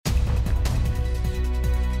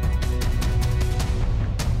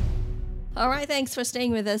All right, thanks for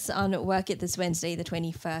staying with us on Work It this Wednesday, the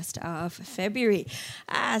 21st of February.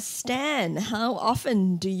 Stan, how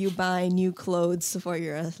often do you buy new clothes for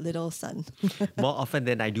your little son? More often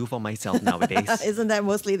than I do for myself nowadays. Isn't that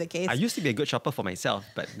mostly the case? I used to be a good shopper for myself,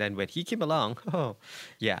 but then when he came along,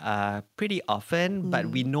 pretty often. But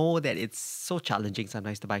we know that it's so challenging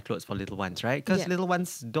sometimes to buy clothes for little ones, right? Because little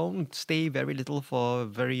ones don't stay very little for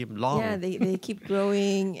very long. Yeah, they keep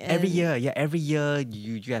growing. Every year,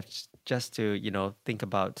 you have just to, think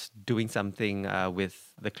about doing something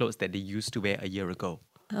with the clothes that they used to wear a year ago.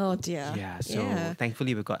 Oh dear. Yeah, so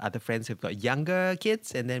thankfully we've got other friends who've got younger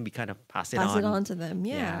kids, and then we kind of pass it on to them.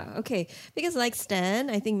 Yeah. Okay. Because like Stan,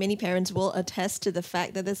 I think many parents will attest to the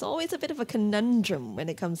fact that there's always a bit of a conundrum when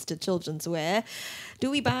it comes to children's wear. Do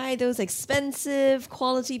we buy those expensive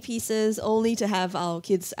quality pieces only to have our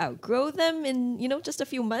kids outgrow them in, just a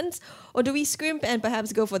few months? Or do we scrimp and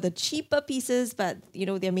perhaps go for the cheaper pieces, but,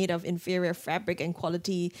 they're made of inferior fabric and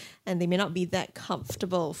quality, and they may not be that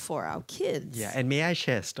comfortable for our kids? Yeah, and may I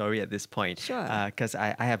share a story at this point? Sure. Because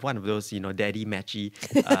I have one of those, daddy matchy,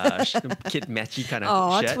 kid matchy kind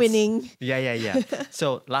of shirts. Twinning. Yeah.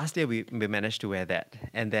 So last year we managed to wear that.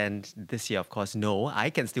 And then this year, of course, no, I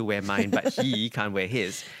can still wear mine, but he can't wear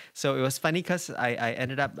his. So it was funny because I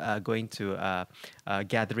ended up going to a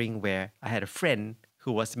gathering where I had a friend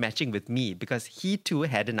who was matching with me because he too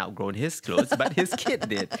hadn't outgrown his clothes, but his kid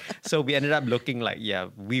did. So we ended up looking like,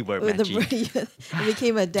 we were matching. It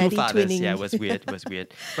became a daddy Two fathers, twinning. Yeah, it was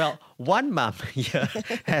weird. Well, one mom here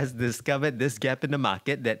has discovered this gap in the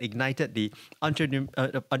market that ignited the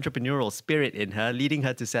entrepreneurial spirit in her, leading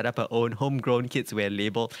her to set up her own homegrown kids wear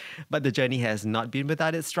label. But the journey has not been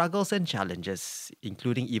without its struggles and challenges,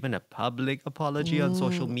 including even a public apology on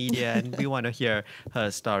social media. And we want to hear her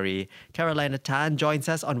story. Carolina Tan joins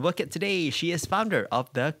us on Work It today. She is founder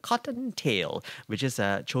of the Cottontail, which is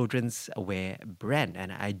a children's wear brand.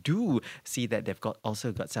 And I do see that they've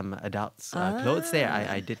also got some adults clothes there.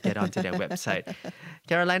 I did get onto their website.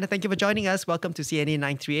 Carolina, thank you for joining us. Welcome to CNA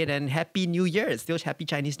 938 and Happy New Year. It's still Happy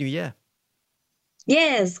Chinese New Year.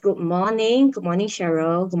 Yes, good morning. Good morning,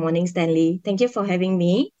 Cheryl. Good morning, Stanley. Thank you for having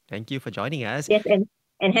me. Thank you for joining us. Yes,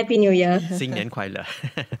 and Happy New Year. 新年快乐.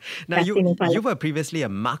 Now, you were previously a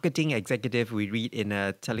marketing executive, we read, in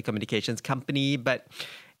a telecommunications company, but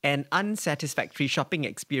an unsatisfactory shopping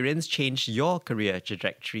experience changed your career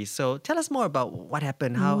trajectory. So tell us more about what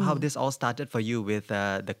happened, how this all started for you with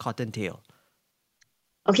the Cottontail.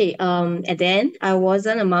 Okay, and then I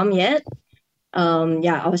wasn't a mom yet.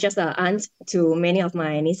 I was just an aunt to many of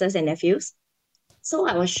my nieces and nephews. So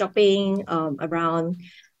I was shopping around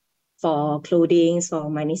for clothing for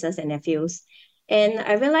my nieces and nephews. And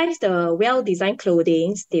I realized the well-designed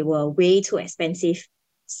clothing, they were way too expensive.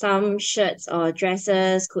 Some shirts or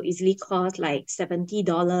dresses could easily cost like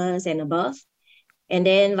 $70 and above. And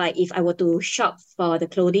then like if I were to shop for the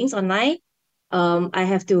clothing online, I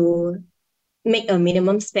have to make a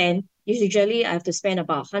minimum spend. Usually I have to spend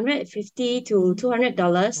about $150 to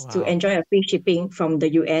 $200 to enjoy a free shipping from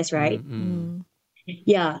the US, right?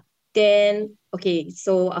 Yeah. Then, okay,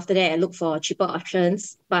 so after that, I look for cheaper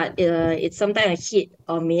options, but it's sometimes a hit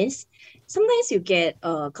or miss. Sometimes you get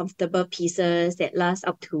comfortable pieces that last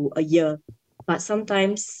up to a year, but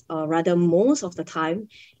sometimes, or rather most of the time,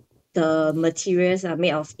 the materials are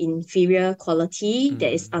made of inferior quality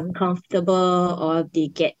that is uncomfortable, or they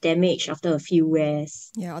get damaged after a few wears.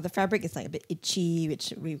 Yeah, or the fabric is like a bit itchy,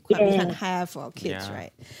 which we can't have for our kids,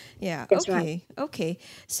 right? Yeah, That's okay, right. okay.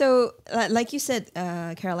 So, like you said,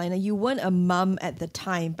 Carolina, you weren't a mum at the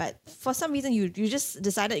time, but for some reason you just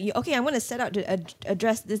decided, okay, I'm going to set out to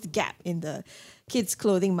address this gap in the kids'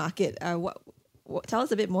 clothing market. Tell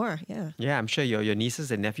us a bit more. Yeah, I'm sure your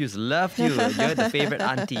nieces and nephews love you. You're the favorite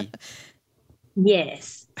auntie.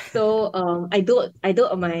 Yes. So I dote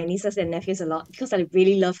on my nieces and nephews a lot because I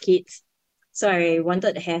really love kids. So I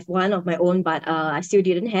wanted to have one of my own, but I still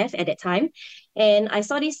didn't have at that time. And I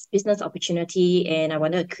saw this business opportunity, and I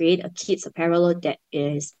wanted to create a kids apparel that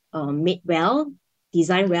is made well,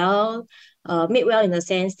 designed well, made well in the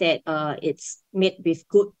sense that it's made with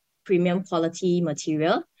good premium quality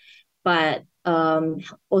material, but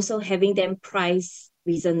also having them priced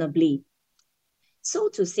reasonably. So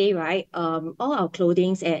to say, right, all our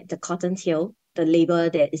clothings at the Cottontail, the label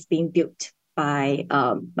that is being built by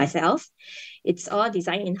myself, it's all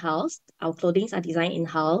designed in-house. Our clothings are designed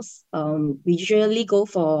in-house. We usually go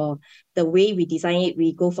for the way we design it.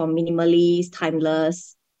 We go for minimalist,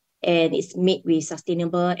 timeless, and it's made with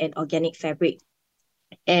sustainable and organic fabric.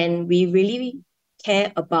 And we really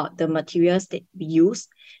care about the materials that we use.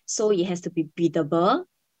 So it has to be breathable,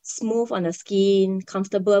 smooth on the skin,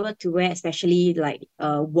 comfortable to wear, especially like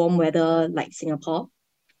warm weather like Singapore.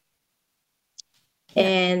 Yeah.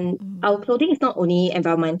 And our clothing is not only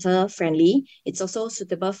environmental friendly, it's also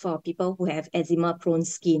suitable for people who have eczema prone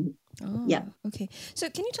skin. Oh, Yeah. okay. So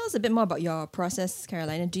can you tell us a bit more about your process,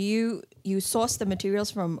 Carolina? Do you source the materials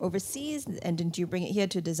from overseas and then do you bring it here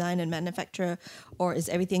to design and manufacture, or is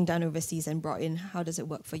everything done overseas and brought in? How does it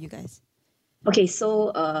work for you guys? Okay,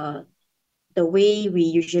 so the way we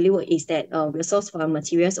usually work is that we source for our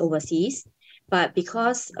materials overseas, but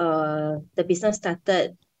because the business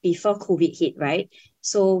started before COVID hit, right?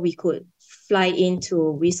 So we could fly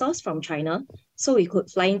into resource from China. So we could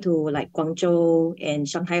fly into like Guangzhou and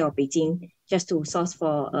Shanghai or Beijing just to source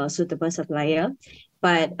for a suitable supplier.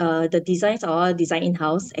 But the designs are all designed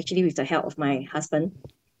in-house, actually with the help of my husband.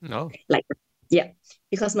 No. Like, yeah,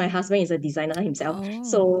 because my husband is a designer himself. Oh.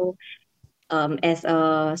 So as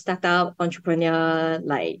a startup entrepreneur,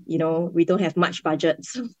 like, we don't have much budget.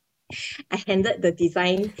 So I handed the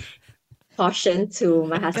design portion to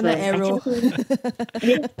my Kena husband. I arrow. tell him,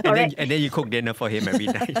 yes, correct. And then you cook dinner for him every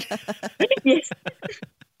night. Yes.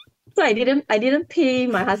 So I didn't pay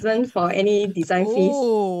my husband for any design fees.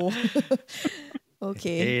 Oh.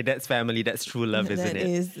 Okay. Hey, that's family. That's true love, isn't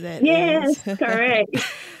it? That Yes, is. correct.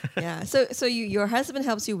 Yeah. So your husband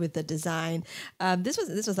helps you with the design. This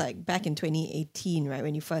was like back in 2018, right,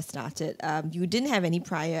 when you first started. You didn't have any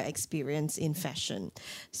prior experience in fashion.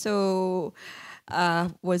 So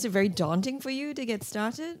was it very daunting for you to get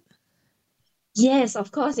started? Yes,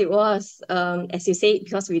 of course it was. As you say,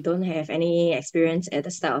 because we don't have any experience at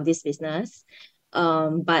the start of this business.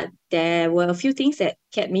 But there were a few things that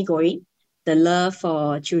kept me going. The love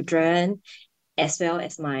for children, as well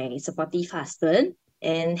as my supportive husband,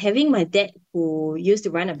 and having my dad who used to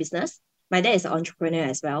run a business. My dad is an entrepreneur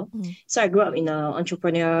as well. So I grew up in an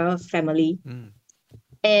entrepreneur family.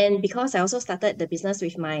 And because I also started the business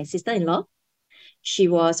with my sister-in-law, she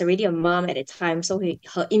was already a mom at the time, so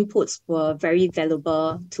her inputs were very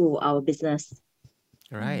valuable to our business.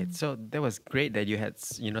 Right. So that was great that you had,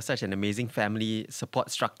 such an amazing family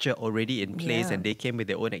support structure already in place, Yeah. and they came with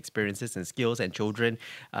their own experiences and skills and children,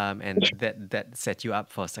 and that set you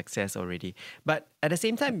up for success already. But at the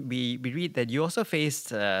same time, we read that you also faced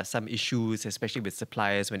some issues, especially with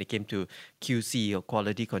suppliers when it came to QC or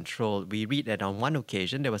quality control. We read that on one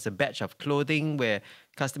occasion there was a batch of clothing where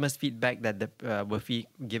customers feedback that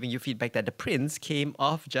giving you feedback that the prints came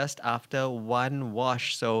off just after one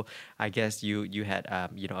wash. So I guess you had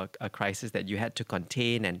a crisis that you had to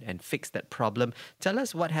contain and fix that problem. Tell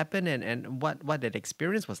us what happened and what that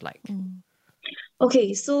experience was like.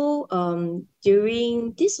 Okay, so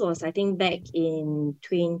during this was, I think, back in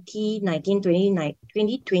 2019,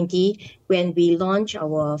 2020, when we launched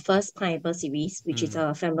our first Pineapple series, which is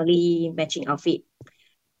a family matching outfit.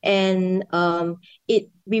 And we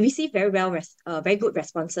received very good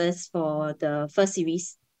responses for the first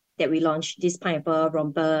series that we launched, this pineapple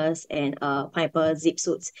rompers and pineapple zip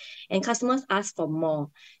suits. And customers asked for more.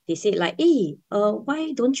 They said like, hey,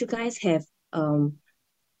 why don't you guys have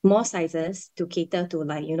more sizes to cater to,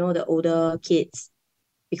 like, the older kids,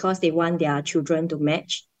 because they want their children to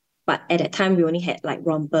match. But at that time, we only had like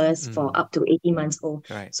rompers for up to 18 months old.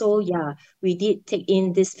 Right. So yeah, we did take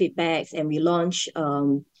in these feedbacks and we launched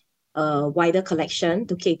a wider collection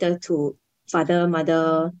to cater to father,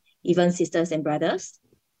 mother, even sisters and brothers.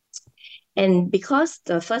 And because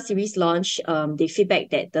the first series launch, they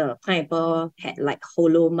feedback that the pineapple had like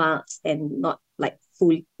hollow marks and not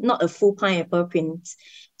a full pineapple print.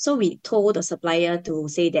 So we told the supplier to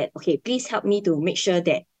say that, okay, please help me to make sure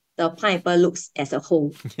that the pineapple looks as a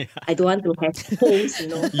whole. Yeah. I don't want to have holes,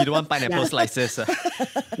 You don't want pineapple slices.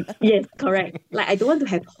 Yes, correct. Like, I don't want to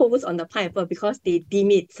have holes on the pineapple because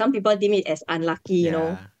some people deem it as unlucky, you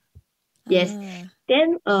know. Yes.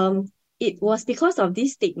 Then it was because of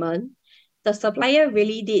this statement, the supplier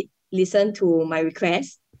really did listen to my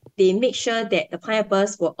request. They made sure that the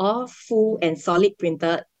pineapples were all full and solid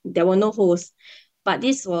printed. There were no holes. But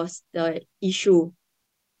this was the issue.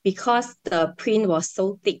 Because the print was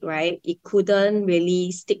so thick, right? It couldn't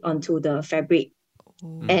really stick onto the fabric.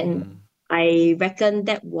 And I reckon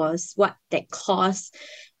that was that caused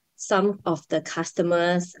some of the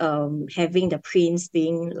customers having the prints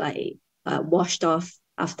being like washed off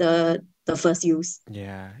after the first use.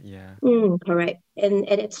 Yeah. Correct. And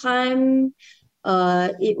at that time,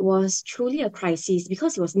 it was truly a crisis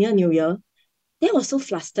because it was near New Year. They were so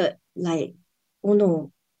flustered, like, oh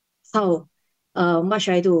no, how? What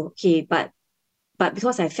should I do? Okay, but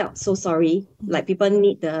because I felt so sorry, like people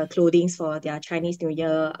need the clothing for their Chinese New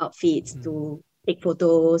Year outfits to take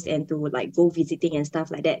photos and to like go visiting and stuff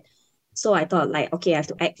like that. So I thought like, okay, I have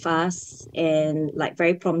to act fast and like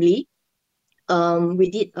very promptly. We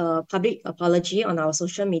did a public apology on our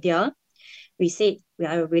social media. We said we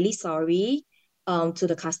are really sorry to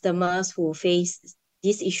the customers who face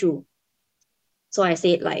this issue. So I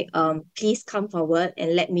said like, please come forward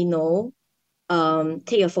and let me know.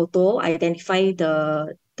 Take a photo, identify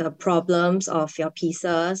the problems of your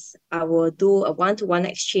pieces. I will do a one-to-one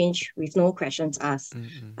exchange with no questions asked.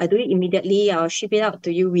 Mm-mm. I do it immediately. I'll ship it out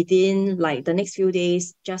to you within like the next few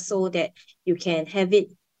days, just so that you can have it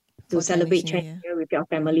to For Chinese celebrate New Chinese Year. New Year with your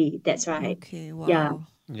family. That's right. Okay, Yeah. wow.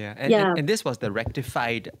 Yeah, Yeah. and this was the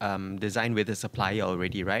rectified design with the supplier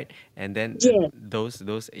already, right? And then Yeah. those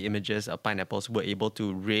images of pineapples were able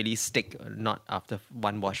to really stick, not after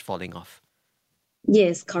one wash falling off.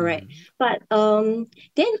 Yes, correct. Mm. But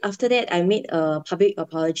then after that I made a public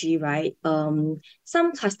apology, right?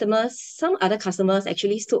 Some other customers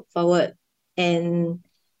actually stood forward and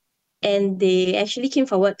they actually came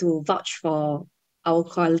forward to vouch for our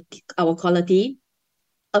quality.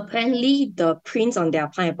 Apparently the prints on their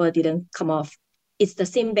pineapple didn't come off. It's the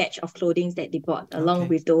same batch of clothing that they bought along Okay.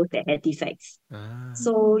 with those that had defects. Ah.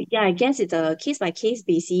 So yeah, I guess it's a case by case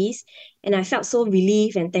basis. And I felt so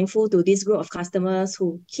relieved and thankful to this group of customers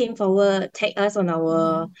who came forward, tagged us on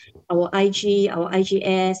our IG, our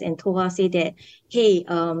IGS, and told us say that, hey,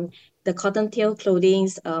 the cotton tail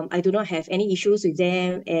clothings, I do not have any issues with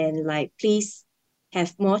them, and like please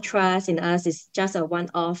have more trust in us. It's just a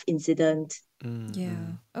one-off incident. Mm-mm. Yeah.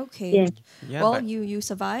 Okay. Yeah. Yeah, Well, but you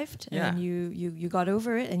survived yeah. and you got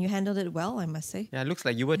over it and you handled it well, I must say. Yeah, it looks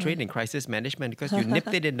like you were Yeah. trained in crisis management because you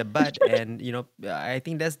nipped it in the bud, and I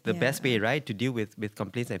think that's the best way, Yeah. right, to deal with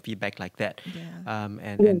complaints and feedback like that, Yeah.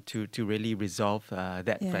 Yeah. and to really resolve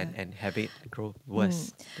that Yeah. and have it grow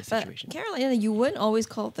worse the But situation. Carolina, you weren't always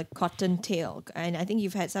called the cotton tail. And I think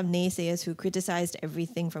you've had some naysayers who criticized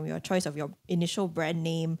everything from your choice of your initial brand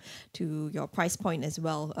name to your price point as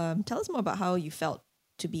well. Tell us more about how you felt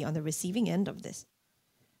to be on the receiving end of this.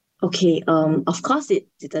 Okay, of course it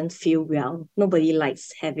didn't feel well. Nobody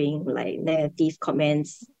likes having like negative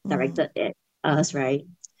comments directed at us, right?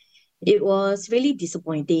 It was really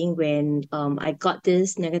disappointing when I got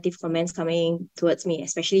these negative comments coming towards me,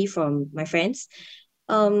 especially from my friends.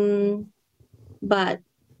 Um, but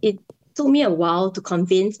it took me a while to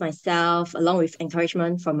convince myself, along with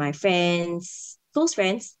encouragement from my friends, close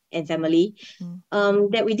friends and family,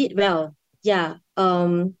 that we did well. Yeah.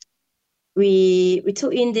 We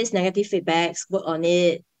took in these negative feedbacks, work on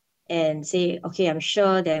it, and say, okay, I'm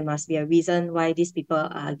sure there must be a reason why these people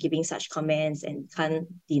are giving such comments and can't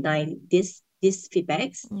deny these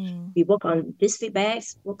feedbacks. We work on these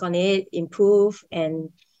feedbacks, work on it, improve, and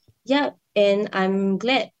yeah, and I'm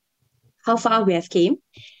glad how far we have came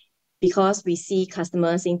because we see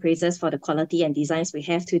customers sing praises for the quality and designs we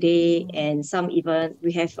have today, and some even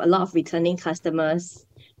we have a lot of returning customers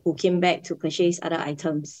who came back to purchase other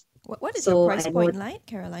items. What is your So price I know, point like,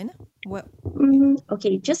 Carolina? What?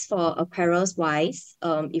 okay, just for apparels wise,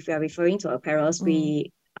 if you are referring to apparels,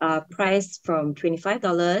 we are priced from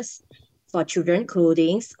 $25 for children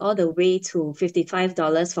clothing all the way to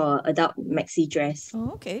 $55 for adult maxi dress.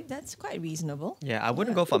 Oh, okay, that's quite reasonable. Yeah, I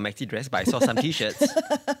wouldn't go for a maxi dress, but I saw some t-shirts.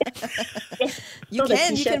 Yes. You So the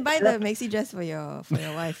can t-shirt, buy the maxi dress for your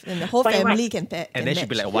wife, and the whole Why not? family can pair. And then she'd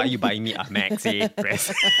be like, "Why are you buying me a maxi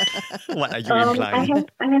dress? What are you I implying?"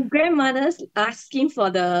 have grandmothers asking for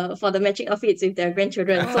the matching outfits with their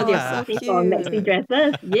grandchildren, so they're Oh, asking so for maxi cute.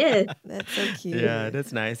 dresses. Yes. That's so cute. Yeah,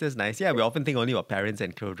 that's nice. That's nice. Yeah, we often think only about parents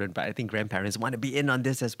and children, but I think grandparents want to be in on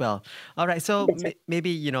this as well. All right, so That's right.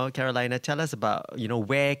 maybe Carolina, tell us about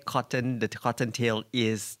where the cotton tail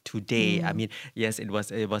is today. I mean, yes, it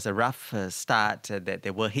was a rough start. That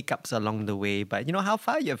there were hiccups along the way, but how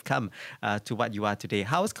far you have come to what you are today.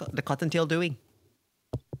 How is the cotton tail doing?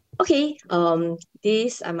 Okay,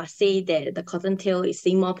 this I must say that the cottontail is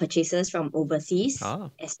seeing more purchases from overseas, Oh,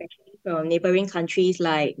 especially from neighboring countries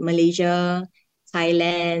like Malaysia,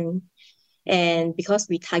 Thailand, and because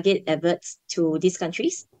we target adverts to these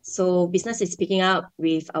countries, so business is picking up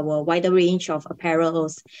with our wider range of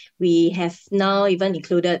apparels. We have now even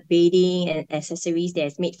included bedding and accessories that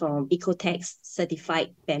is made from Ecotex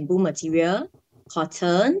certified bamboo material,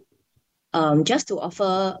 cotton, just to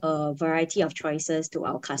offer a variety of choices to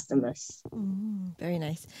our customers. Very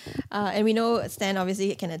nice. And we know Stan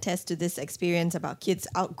obviously can attest to this experience about kids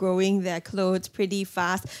outgrowing their clothes pretty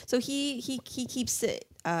fast. So he keeps it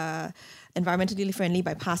environmentally friendly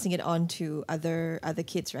by passing it on to other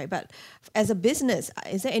kids, right? But as a business,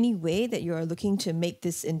 is there any way that you're looking to make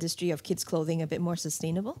this industry of kids clothing a bit more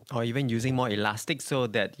sustainable? or even using more elastic so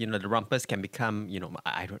that the rompers can become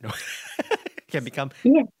I don't know. can become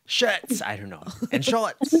Yeah. shirts, I don't know, and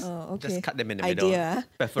shorts. Oh, okay. Just cut them in the Idea. middle.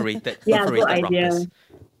 Perforated Yeah, good idea. rompers.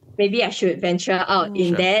 Maybe I should venture out in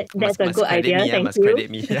Sure. that. That's a Must good credit idea. me, Thank must you.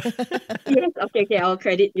 credit me. Yeah. Yes, okay, I'll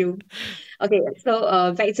credit you. Okay,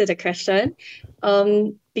 so back to the question.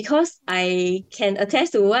 Because I can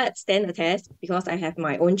attest to what Stan attests, because I have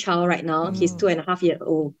my own child right now. He's 2.5 years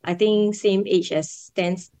old. I think same age as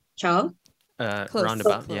Stan's child. Close,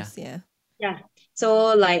 Roundabout, yeah. close, yeah. Yeah.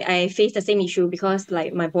 So like I face the same issue because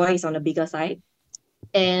like my boy is on the bigger side.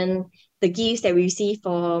 And the gifts that we received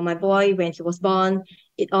for my boy when he was born,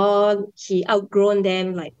 he outgrown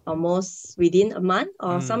them like almost within a month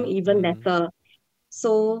or some even lesser.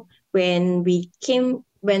 So when we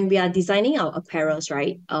are designing our apparels,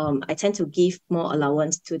 right, I tend to give more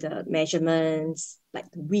allowance to the measurements,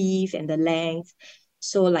 like the width and the length.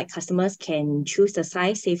 So like customers can choose the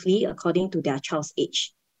size safely according to their child's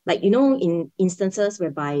age. Like, in instances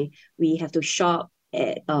whereby we have to shop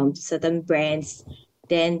at certain brands,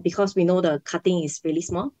 then because we know the cutting is really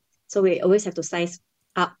small, so we always have to size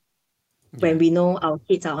up when we know our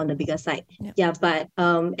kids are on the bigger side. Yep. Yeah, but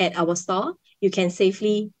at our store, you can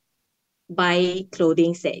safely buy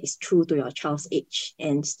clothing that is true to your child's age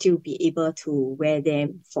and still be able to wear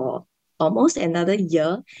them for almost another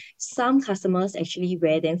year. Some customers actually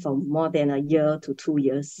wear them for more than a year to 2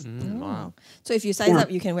 years. Wow. So if you size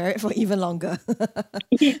up, you can wear it for even longer.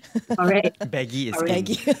 Correct. Baggy is Correct.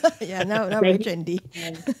 in. Baggy. Yeah, now very trendy.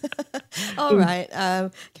 All right.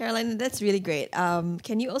 Caroline, that's really great.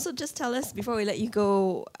 Can you also just tell us, before we let you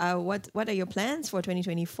go, what are your plans for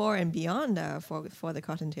 2024 and beyond for the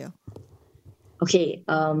Cottontail? Okay,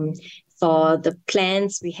 for the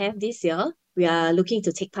plans we have this year, we are looking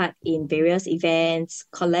to take part in various events,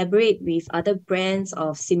 collaborate with other brands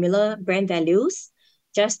of similar brand values,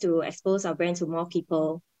 just to expose our brand to more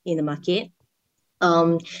people in the market.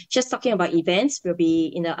 Just talking about events, we'll be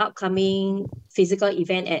in the upcoming physical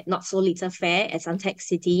event at Not So Little Fair at Suntec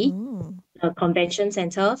City, a convention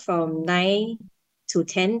center from 9 to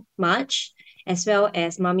 10 March, as well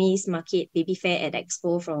as Mummy's Market Baby Fair at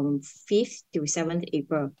Expo from 5th to 7th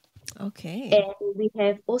April. Okay. And we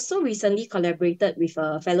have also recently collaborated with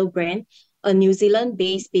a fellow brand, a New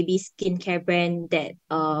Zealand-based baby skincare brand that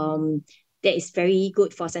is very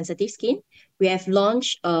good for sensitive skin. We have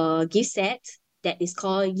launched a gift set that is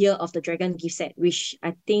called Year of the Dragon gift set, which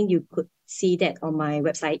I think you could see that on my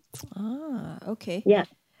website. Ah, okay. Yeah.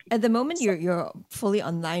 At the moment, you're fully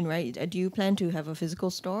online, right? Do you plan to have a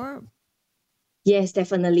physical store? Yes,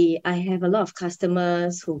 definitely. I have a lot of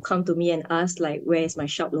customers who come to me and ask like, where is my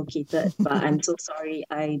shop located? But I'm so sorry,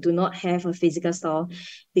 I do not have a physical store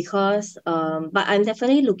because but I'm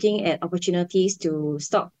definitely looking at opportunities to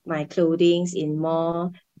stock my clothings in more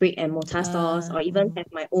brick and mortar stores or even have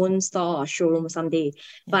my own store or showroom someday.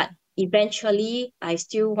 But eventually I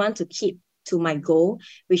still want to keep to my goal,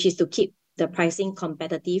 which is to keep the pricing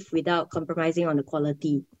competitive without compromising on the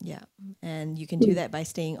quality. Yeah, and you can do that by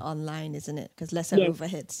staying online, isn't it? Because lesser Yes.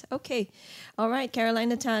 overheads. Okay, all right,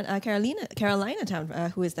 Carolina Town,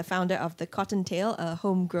 who is the founder of the Cottontail, a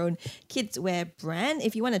homegrown kids wear brand.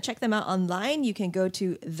 If you want to check them out online, you can go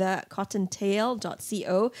to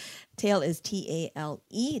thecottontail.co. Tail is TALE,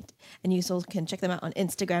 and you also can check them out on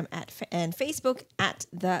Instagram and Facebook at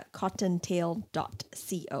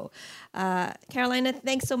thecottontail.co. Carolina,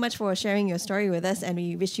 thanks so much for sharing your story with us, and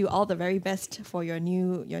we wish you all the very best for your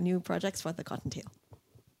new projects for the Cottontail.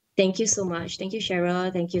 Thank you so much. Thank you,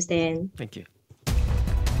 Cheryl. Thank you, Stan. Thank you.